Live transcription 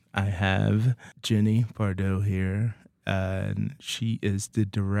I have Jenny Pardo here, and she is the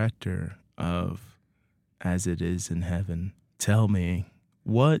director of As It Is in Heaven. Tell me,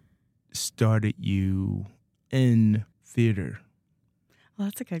 what started you in theater? Well,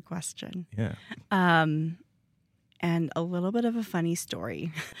 that's a good question. Yeah. And a little bit of a funny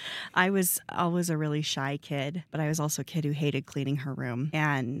story. I was always a really shy kid, but I was also a kid who hated cleaning her room.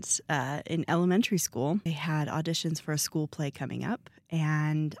 And in elementary school, they had auditions for a school play coming up,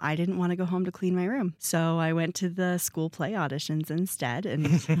 and I didn't want to go home to clean my room. So I went to the school play auditions instead. And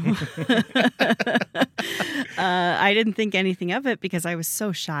I didn't think anything of it because I was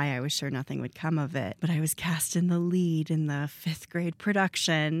so shy. I was sure nothing would come of it. But I was cast in the lead in the 5th grade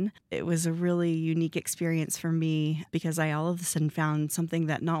production. It was a really unique experience for me because I all of a sudden found something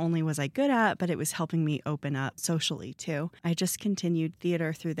that not only was I good at, but it was helping me open up socially too. I just continued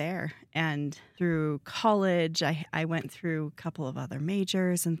theater through there. And through college, I went through a couple of other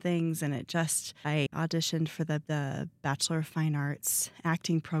majors and things, and I auditioned for the Bachelor of Fine Arts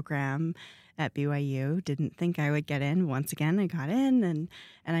acting program at BYU. Didn't think I would get in. Once again, I got in, and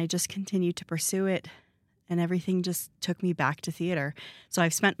I just continued to pursue it, and everything just took me back to theater. So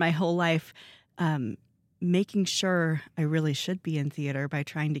I've spent my whole life making sure I really should be in theater by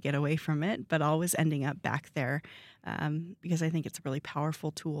trying to get away from it, but always ending up back there because I think it's a really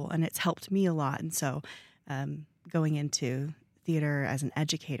powerful tool, and it's helped me a lot. And so going into theater as an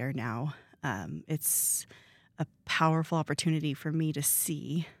educator now, it's a powerful opportunity for me to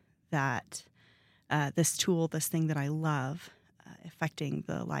see that this tool, this thing that I love, affecting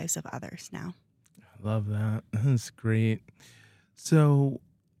the lives of others now. I love that. That's great. So,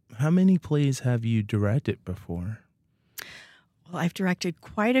 how many plays have you directed before? Well, I've directed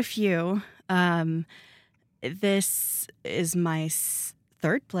quite a few. This is my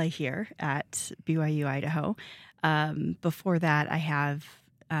 3rd play here at BYU, Idaho. Before that, I've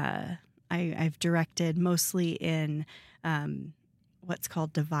directed mostly in what's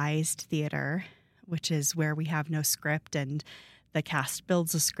called devised theater, which is where we have no script and the cast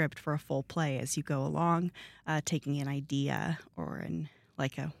builds a script for a full play as you go along, taking an idea or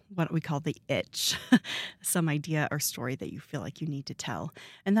what we call the itch, some idea or story that you feel like you need to tell.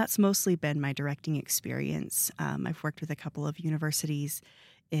 And that's mostly been my directing experience. I've worked with a couple of universities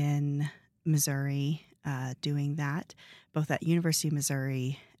in Missouri doing that, both at University of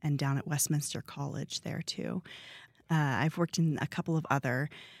Missouri and down at Westminster College there too. I've worked in a couple of other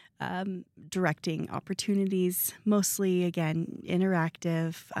directing opportunities, mostly, again,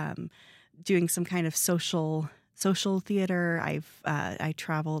 interactive, doing some kind of social theater. I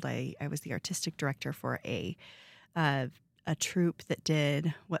traveled. I was the artistic director for a troupe that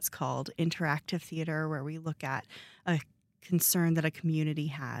did what's called interactive theater, where we look at a concern that a community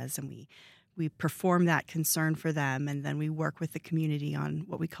has, and we perform that concern for them, and then we work with the community on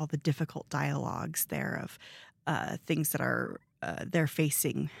what we call the difficult dialogues there of things that are they're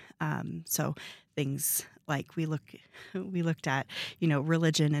facing. So things like we looked at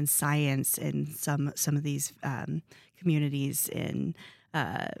religion and science in some of these communities in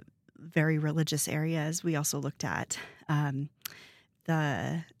very religious areas. We also looked at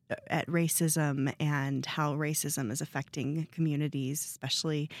racism and how racism is affecting communities,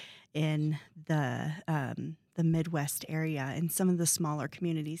 especially in the Midwest area and some of the smaller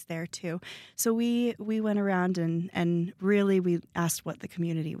communities there too. So we went around and really we asked what the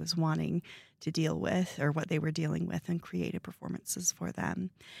community was wanting to deal with or what they were dealing with and created performances for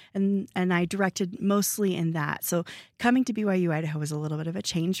them. And I directed mostly in that. So coming to BYU Idaho was a little bit of a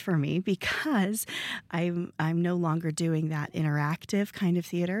change for me because I'm no longer doing that interactive kind of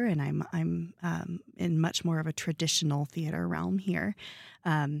theater, and I'm in much more of a traditional theater realm here.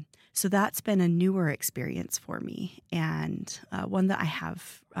 So that's been a newer experience for me, and one that I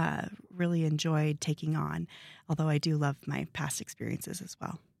have really enjoyed taking on, although I do love my past experiences as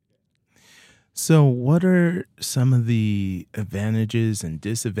well. So what are some of the advantages and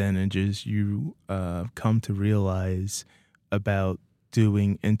disadvantages you come to realize about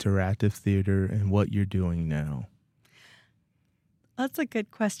doing interactive theater and what you're doing now? That's a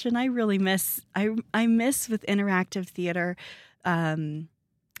good question. I really miss with interactive theater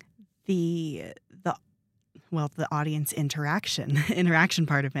the audience interaction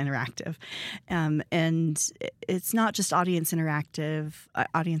part of interactive. And it's not just audience interaction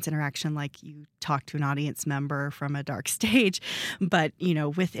like you talk to an audience member from a dark stage, but,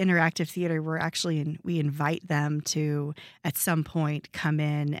 with interactive theater, we invite them to, at some point, come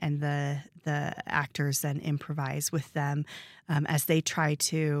in and the actors then improvise with them as they try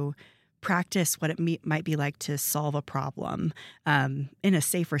to practice what it might be like to solve a problem in a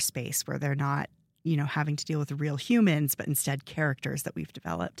safer space where they're not having to deal with real humans, but instead characters that we've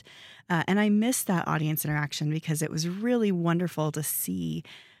developed. And I miss that audience interaction because it was really wonderful to see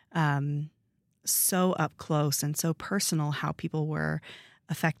so up close and so personal how people were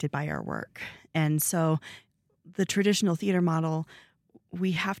affected by our work. And so the traditional theater model,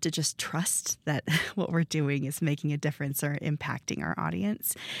 we have to just trust that what we're doing is making a difference or impacting our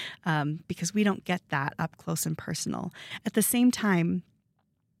audience, because we don't get that up close and personal. At the same time,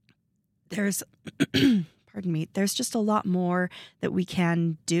 there's, there's just a lot more that we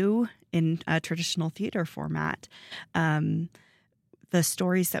can do in a traditional theater format. The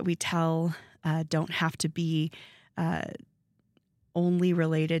stories that we tell don't have to be only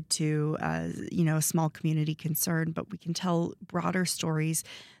related to, a small community concern, but we can tell broader stories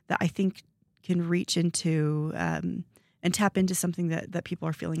that I think can reach into and tap into something that people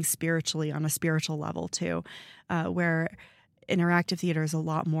are feeling spiritually on a spiritual level too, where interactive theater is a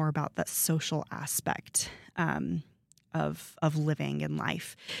lot more about that social aspect of living in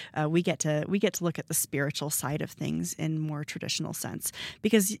life. We get to look at the spiritual side of things in more traditional sense,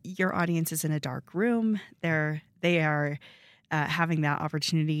 because your audience is in a dark room. They are having that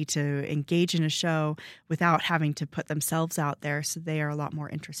opportunity to engage in a show without having to put themselves out there. So they are a lot more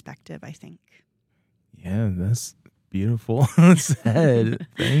introspective, I think. Yeah, that's beautiful said.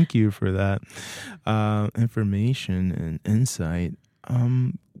 Thank you for that information and insight.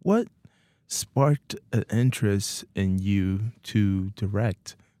 What sparked an interest in you to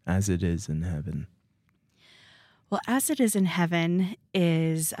direct As It Is in Heaven? Well, As It Is in Heaven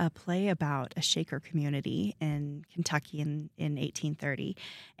is a play about a Shaker community in Kentucky in 1830.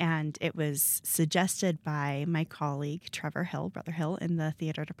 And it was suggested by my colleague, Trevor Hill, Brother Hill, in the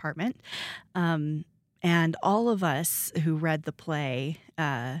theater department. And all of us who read the play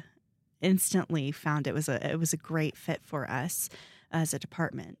instantly found it was a great fit for us as a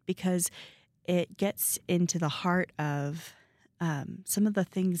department, because it gets into the heart of some of the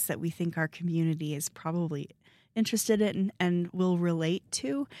things that we think our community is probably interested in and will relate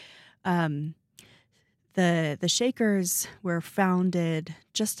to. The Shakers were founded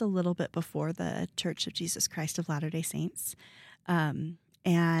just a little bit before the Church of Jesus Christ of Latter-day Saints.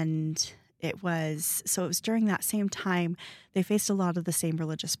 And it was during that same time they faced a lot of the same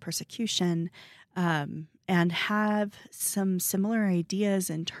religious persecution, and have some similar ideas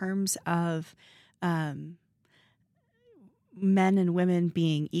in terms of men and women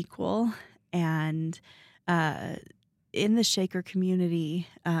being equal. And in the Shaker community,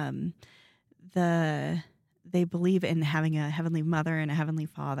 they believe in having a heavenly mother and a heavenly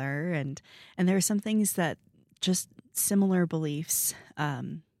father, and there are some things that just similar beliefs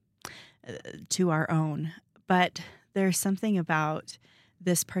to our own. But there's something about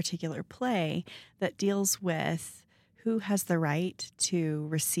this particular play that deals with who has the right to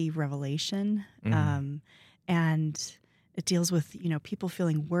receive revelation, and it deals with people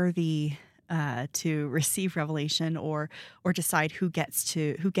feeling worthy to receive revelation, or decide who gets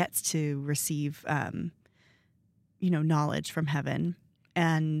to receive knowledge from heaven.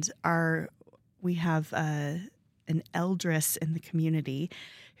 And we have an eldress in the community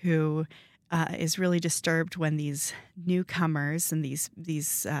who is really disturbed when these newcomers and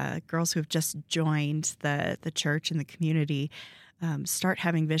these girls who have just joined the church and the community start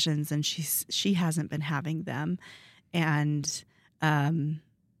having visions, and she hasn't been having them, and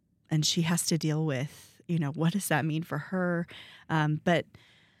she has to deal with what does that mean for her, but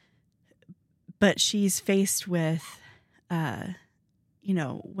she's faced with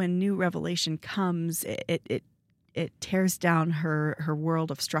when new revelation comes, it tears down her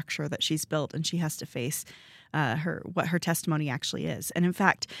world of structure that she's built, and she has to face what her testimony actually is. And in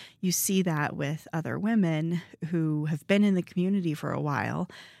fact, you see that with other women who have been in the community for a while,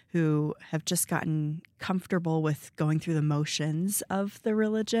 who have just gotten comfortable with going through the motions of the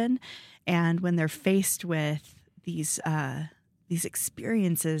religion, and when they're faced with these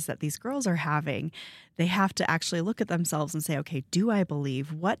experiences that these girls are having, they have to actually look at themselves and say, okay, do I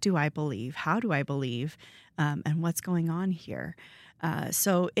believe? What do I believe? How do I believe? And what's going on here?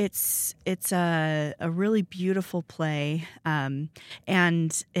 So it's a really beautiful play,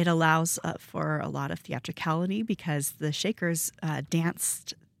 and it allows for a lot of theatricality, because the Shakers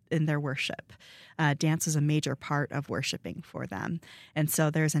danced in their worship. Dance is a major part of worshiping for them. And so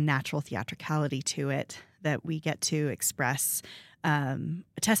there's a natural theatricality to it that we get to express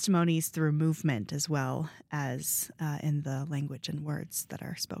testimonies through movement, as well as in the language and words that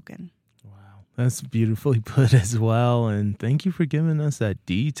are spoken. Wow, that's beautifully put as well. And thank you for giving us that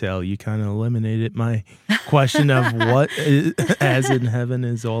detail. You kind of eliminated my question of what As in Heaven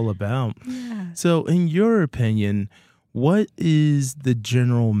is all about. Yeah. So in your opinion, what is the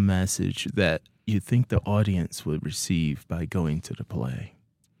general message that you think the audience would receive by going to the play?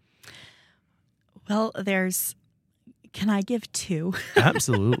 Well, can I give two?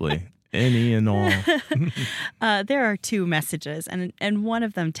 Absolutely. Any and all. There are two messages, and one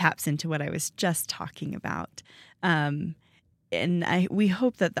of them taps into what I was just talking about. And we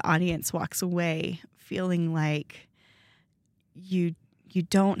hope that the audience walks away feeling like you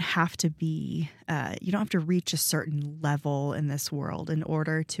don't have to reach a certain level in this world in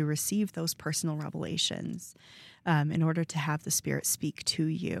order to receive those personal revelations, in order to have the Spirit speak to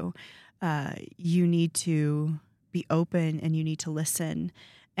you. You need to be open, and you need to listen,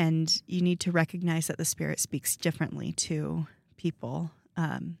 and you need to recognize that the Spirit speaks differently to people,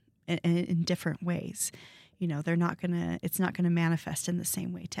 in different ways. It's not gonna manifest in the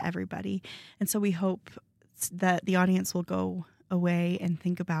same way to everybody. And so we hope that the audience will go away and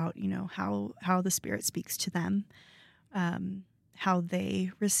think about, how the Spirit speaks to them, how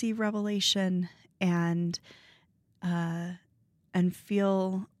they receive revelation, and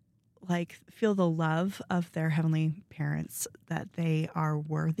feel the love of their heavenly parents, that they are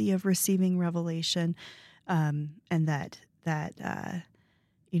worthy of receiving revelation, and that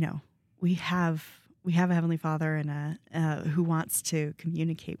we have a Heavenly Father and who wants to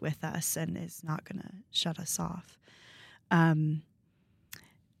communicate with us and is not going to shut us off.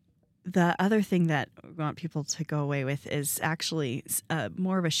 The other thing that we want people to go away with is actually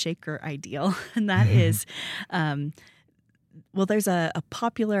more of a Shaker ideal, and that is, there's a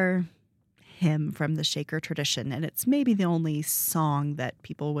popular hymn from the Shaker tradition, and it's maybe the only song that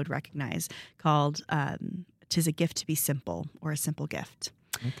people would recognize, called "'Tis a Gift to Be Simple," or "A Simple Gift."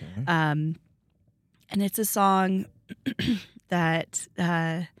 Okay. And it's a song that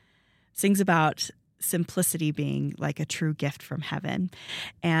sings about simplicity being like a true gift from heaven.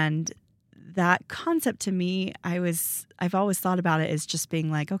 And that concept, to me, I've always thought about it as just being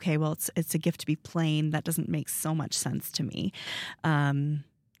like, okay, well, it's a gift to be plain. That doesn't make so much sense to me.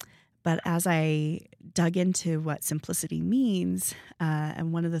 But as I dug into what simplicity means,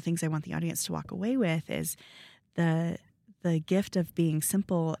 and one of the things I want the audience to walk away with is the gift of being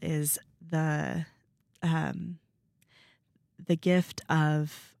simple is the gift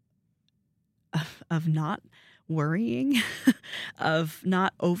of not worrying, of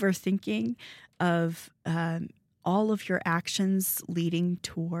not overthinking, of all of your actions leading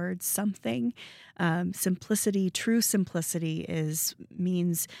towards something. Simplicity, true simplicity,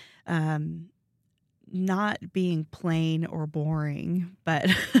 means not being plain or boring, but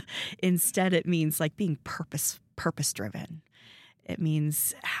instead it means like being purpose driven. It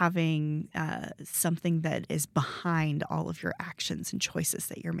means having something that is behind all of your actions and choices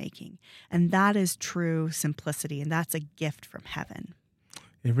that you're making. And that is true simplicity, and that's a gift from heaven.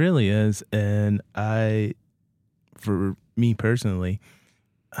 It really is. And for me personally,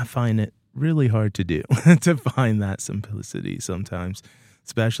 I find it really hard to do, to find that simplicity sometimes,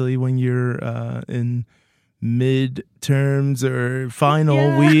 especially when you're in midterms or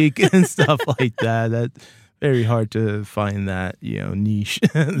final week and stuff like that. That's very hard to find that, niche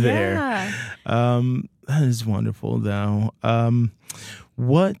there. Yeah. That is wonderful, though.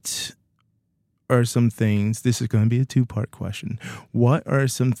 What are some things, this is going to be a two-part question. What are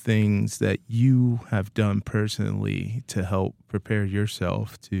some things that you have done personally to help prepare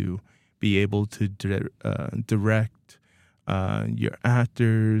yourself to be able to direct your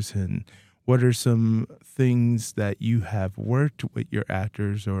actors, and what are some things that you have worked with your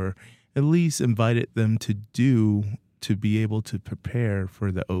actors or at least invited them to do to be able to prepare for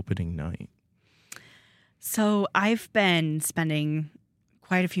the opening night? So I've been spending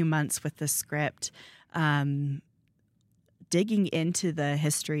quite a few months with the script, digging into the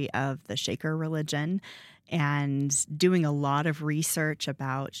history of the Shaker religion and doing a lot of research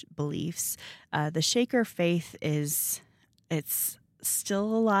about beliefs. The Shaker faith it's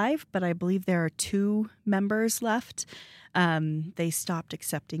still alive, but I believe there are 2 members left. They stopped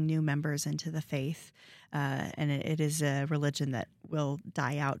accepting new members into the faith, and it is a religion that will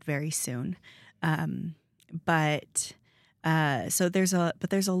die out very soon. So there's a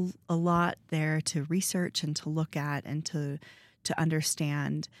lot there to research and to look at and to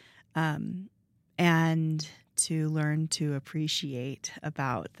understand, and to learn to appreciate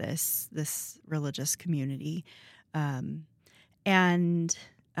about this religious community. So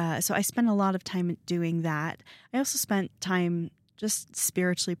I spent a lot of time doing that. I also spent time just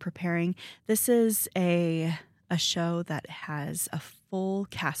spiritually preparing. This is a show that has a full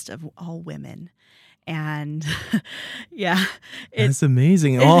cast of all women. And yeah, that's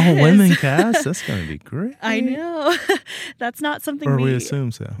amazing. All women cast. That's going to be great. I know. That's not something we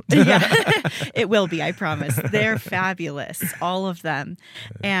assume so. Yeah, it will be. I promise. They're fabulous, all of them.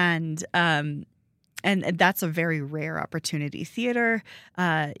 And and that's a very rare opportunity. Theater,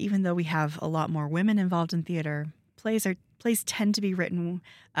 even though we have a lot more women involved in theater, plays tend to be written.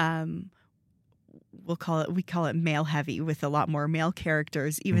 We call it male heavy, with a lot more male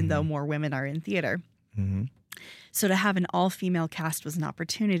characters, even though more women are in theater. Mm-hmm. So to have an all-female cast was an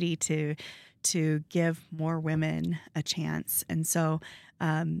opportunity to give more women a chance. And so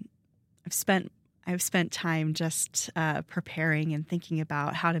I've spent time just preparing and thinking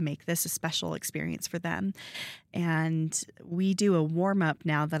about how to make this a special experience for them. And we do a warm-up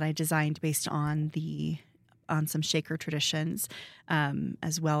now that I designed based on some Shaker traditions,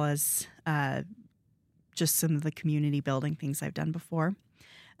 as well as just some of the community building things I've done before.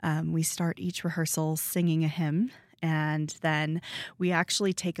 We start each rehearsal singing a hymn, and then we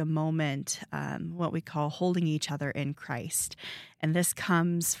actually take a moment, what we call holding each other in Christ. And this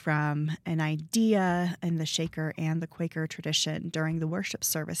comes from an idea in the Shaker and the Quaker tradition during the worship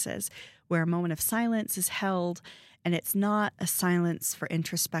services, where a moment of silence is held. And it's not a silence for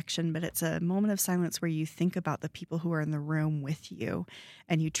introspection, but it's a moment of silence where you think about the people who are in the room with you,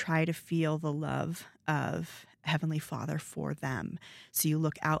 and you try to feel the love of Heavenly Father for them. So you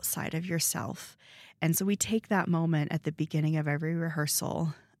look outside of yourself. And so we take that moment at the beginning of every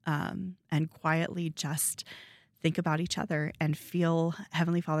rehearsal and quietly just think about each other and feel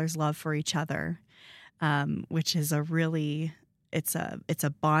Heavenly Father's love for each other, which is it's a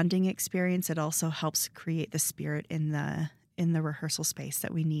bonding experience. It also helps create the spirit in the rehearsal space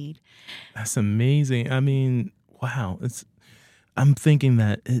that we need. That's amazing. I mean, wow. I'm thinking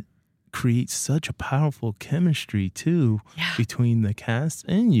that it creates such a powerful chemistry too between the cast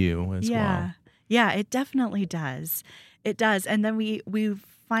and you as well. Yeah, it definitely does. It does. And then we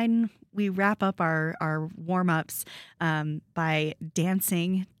wrap up our warm-ups by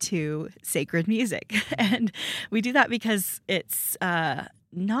dancing to sacred music. And we do that because it's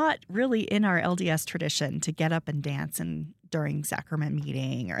not really in our LDS tradition to get up and dance during sacrament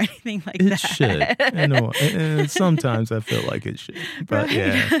meeting or anything like that. It should. I know. And sometimes I feel like it should. But right?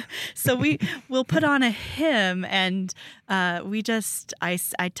 yeah. So we'll put on a hymn, and I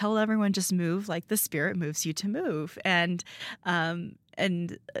tell everyone, just move like the Spirit moves you to move. And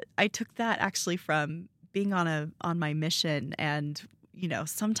I took that actually from being on my mission, and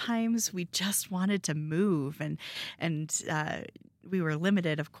sometimes we just wanted to move, and we were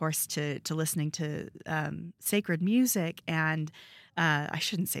limited, of course, to listening to sacred music, and I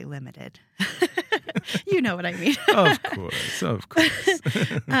shouldn't say limited. You know what I mean. Of course.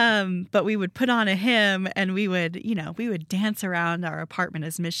 But we would put on a hymn, and we would dance around our apartment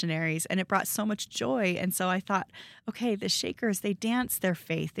as missionaries, and it brought so much joy. And so I thought, okay, the Shakers, they dance their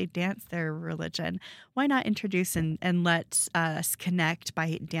faith, they dance their religion. Why not introduce and let us connect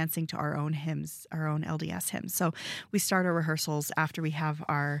by dancing to our own hymns, our own LDS hymns? So we start our rehearsals after we have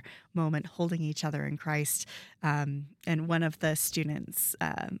our moment holding each other in Christ. And one of the students,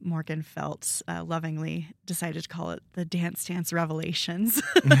 Morgan Felt, lovingly decided to call it the Dance Revelations.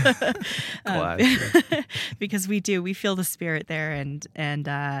 Because we feel the Spirit there, and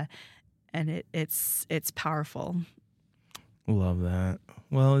it's powerful. Love that.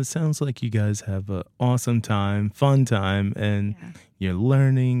 Well, it sounds like you guys have an awesome time, fun time, and you're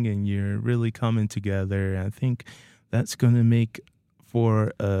learning and you're really coming together. I think that's going to make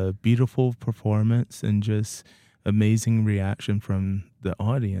for a beautiful performance and just amazing reaction from the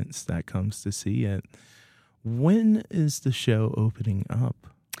audience that comes to see it. When is the show opening up?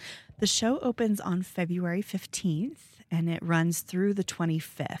 The show opens on February 15th, and it runs through the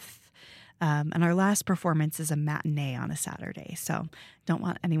 25th. And our last performance is a matinee on a Saturday. So don't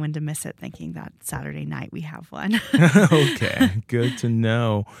want anyone to miss it thinking that Saturday night we have one. Okay, good to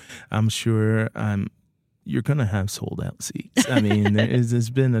know. I'm sure you're going to have sold out seats. I mean,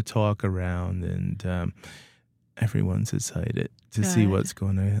 there's been a talk around, and everyone's excited to see what's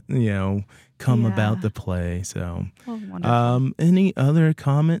going to, come about the play. So, any other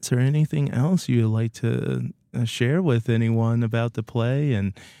comments or anything else you'd like to share with anyone about the play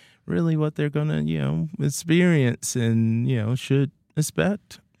and really what they're going to, experience and, should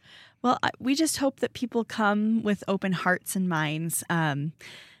expect? Well, we just hope that people come with open hearts and minds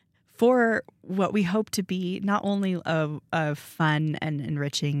for what we hope to be not only a fun and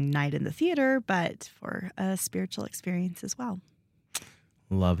enriching night in the theater, but for a spiritual experience as well.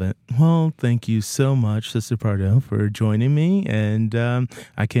 Love it. Well, thank you so much, Sister Pardo, for joining me. And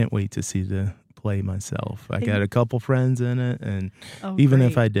I can't wait to see the play myself. I got a couple friends in it. And even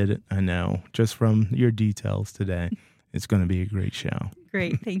if I did it, I know just from your details today, it's going to be a great show.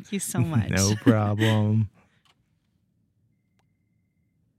 Great. Thank you so much. No problem.